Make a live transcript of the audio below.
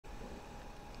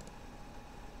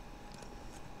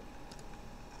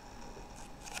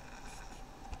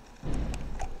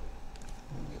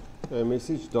A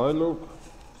message dialog.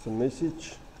 It's a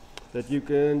message that you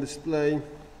can display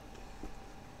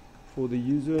for the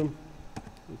user.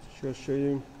 Let's just show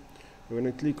you. We're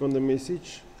going to click on the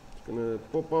message. It's going to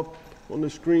pop up on the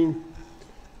screen.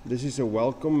 This is a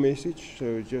welcome message,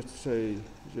 so just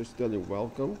tell you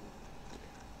welcome,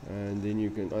 and then you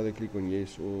can either click on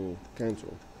yes or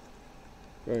cancel.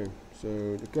 Okay,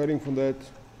 so the coding for that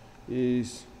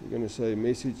is you're going to say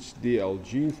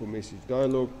MessageDlg for message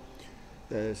dialog.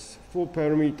 There's 4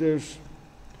 parameters.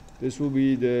 This will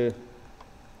be the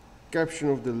caption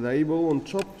of the label on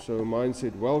top, so mine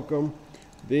said welcome.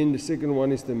 Then the second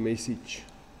one is the message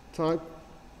type.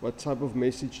 What type of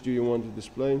message do you want to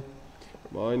display?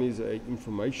 Mine is a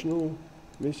informational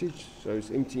message, so it's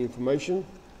empty information.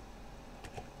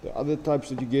 The other types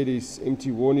that you get is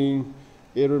empty warning,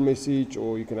 error message,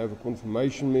 or you can have a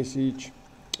confirmation message,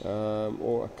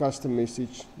 or a custom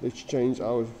message. Let's change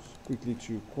ours quickly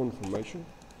to confirmation.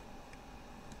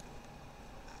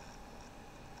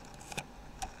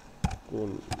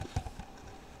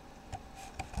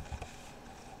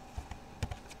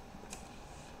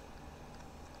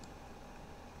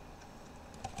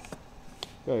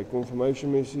 Okay,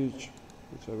 confirmation message.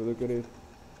 Let's have a look at it.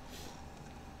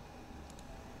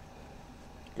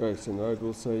 Okay, so now it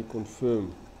will say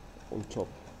confirm on top.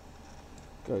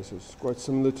 Okay, so it's quite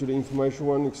similar to the information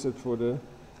one except for the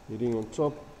heading on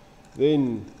top.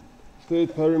 Then,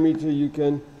 third parameter, you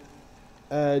can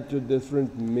add the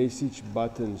different message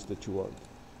buttons that you want.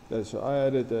 Okay, so I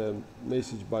added a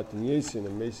message button yes and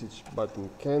a message button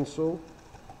cancel.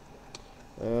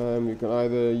 You can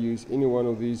either use any one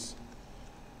of these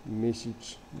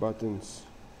message buttons,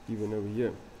 even over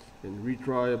here, and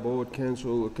retry, abort,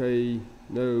 cancel, okay,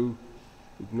 no,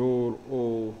 ignore,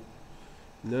 all,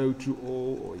 no to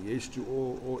all, or yes to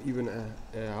all, or even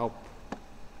a help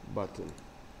button.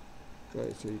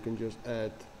 Okay, so you can just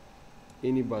add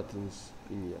any buttons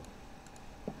in here.